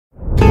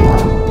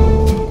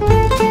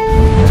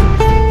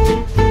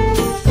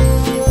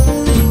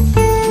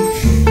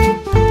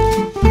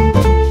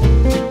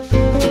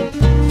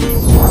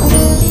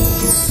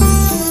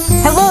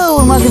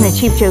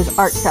Joe's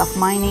Art Stuff.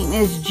 My name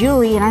is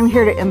Julie and I'm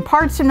here to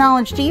impart some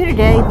knowledge to you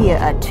today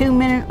via a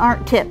 2-minute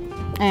art tip.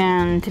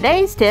 And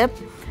today's tip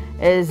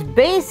is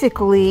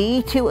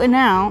basically to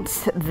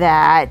announce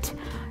that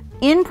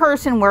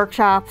in-person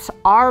workshops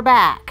are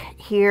back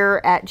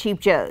here at Cheap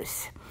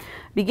Joe's.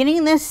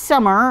 Beginning this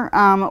summer,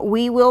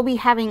 we will be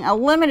having a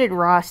limited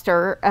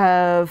roster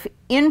of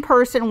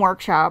in-person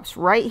workshops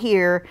right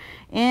here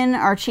in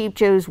our Cheap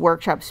Joe's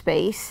workshop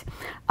space.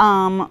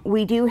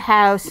 We do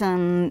have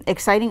some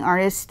exciting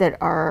artists that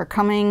are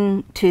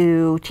coming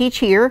to teach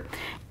here,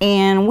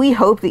 and we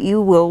hope that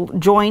you will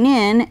join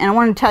in. And I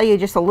want to tell you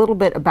just a little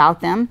bit about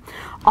them.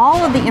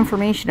 All of the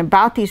information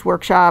about these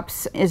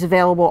workshops is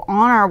available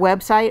on our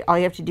website. All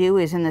you have to do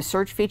is in the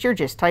search feature,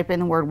 just type in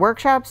the word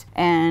workshops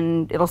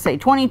and it'll say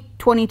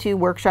 2022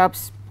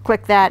 workshops.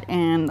 Click that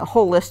and the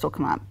whole list will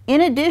come up.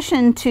 In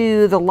addition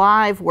to the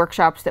live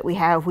workshops that we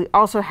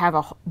also have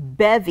a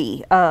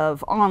bevy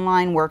of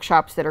online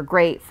workshops that are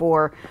great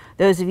for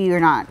those of you who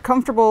are not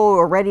comfortable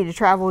or ready to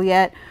travel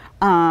yet.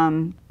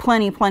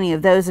 Plenty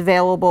of those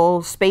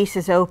available. Space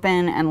is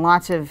open and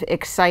lots of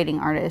exciting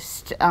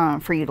artists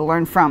for you to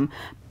learn from.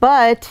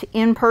 But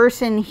in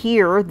person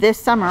here this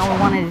summer, we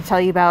wanted to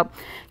tell you about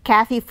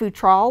Cathy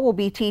Futral will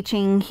be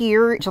teaching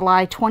here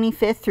July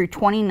 25th through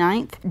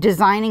 29th,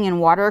 designing in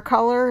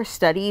watercolor,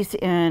 studies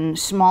in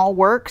small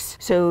works.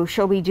 So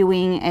she'll be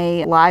doing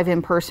a live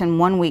in-person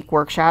 1-week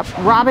workshop.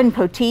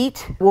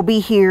 Poteet will be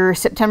here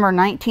September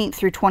 19th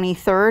through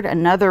 23rd,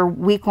 another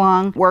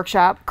week-long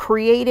workshop,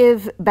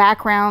 creative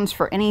backgrounds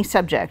for any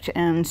subject.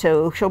 And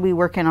so she'll be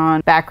working on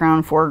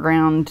background,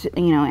 foreground,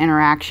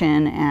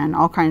 interaction and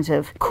all kinds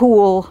of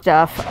cool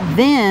stuff.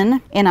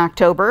 Then in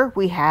October,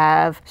 we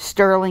have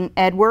Sterling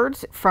Edwards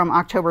from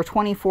October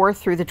 24th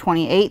through the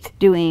 28th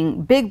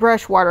doing big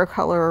brush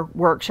watercolor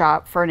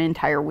workshop for an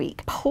entire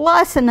week.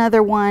 Plus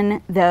another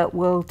one that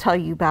we'll tell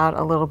you about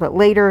a little bit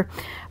later.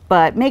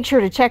 But make sure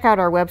to check out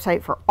our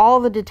website for all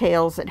the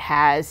details. It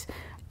has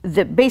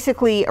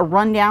basically a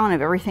rundown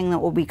of everything that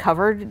will be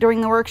covered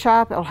during the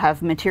workshop. It'll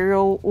have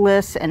material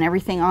lists and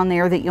everything on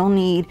there that you'll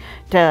need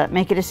to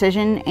make a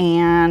decision.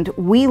 And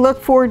we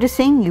look forward to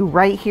seeing you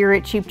right here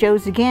at Cheap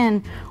Joe's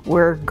again.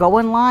 We're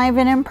going live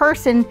and in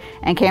person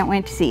and can't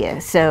wait to see you.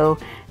 So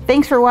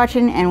thanks for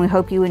watching and we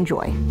hope you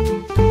enjoy.